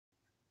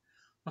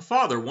A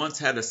father once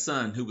had a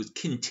son who was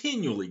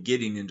continually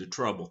getting into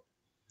trouble.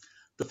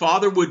 The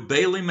father would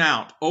bail him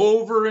out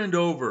over and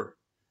over.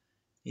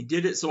 He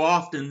did it so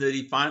often that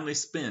he finally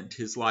spent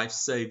his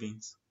life's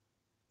savings.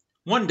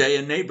 One day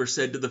a neighbor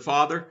said to the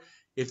father,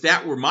 "If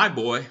that were my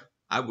boy,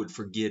 I would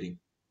forget him."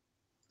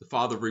 The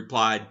father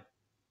replied,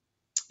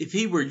 "If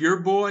he were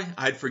your boy,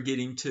 I'd forget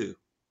him too.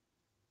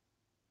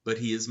 But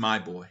he is my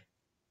boy."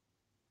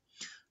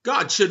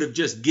 God should have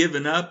just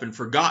given up and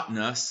forgotten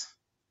us.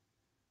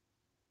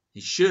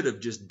 He should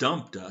have just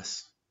dumped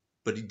us,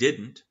 but he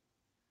didn't.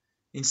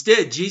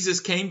 Instead, Jesus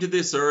came to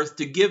this earth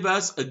to give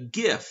us a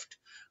gift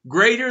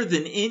greater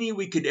than any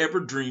we could ever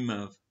dream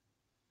of.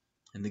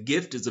 And the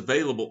gift is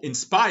available in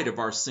spite of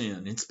our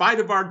sin, in spite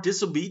of our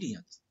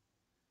disobedience.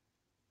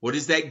 What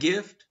is that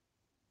gift?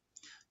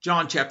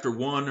 John chapter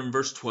 1 and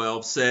verse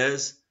 12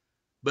 says,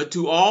 "But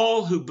to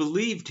all who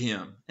believed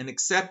him and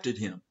accepted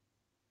him,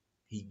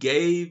 he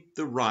gave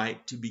the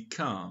right to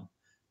become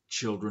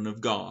children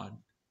of God."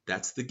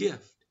 That's the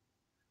gift.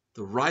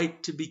 The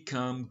right to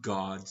become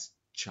God's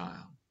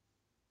child.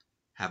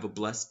 Have a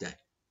blessed day.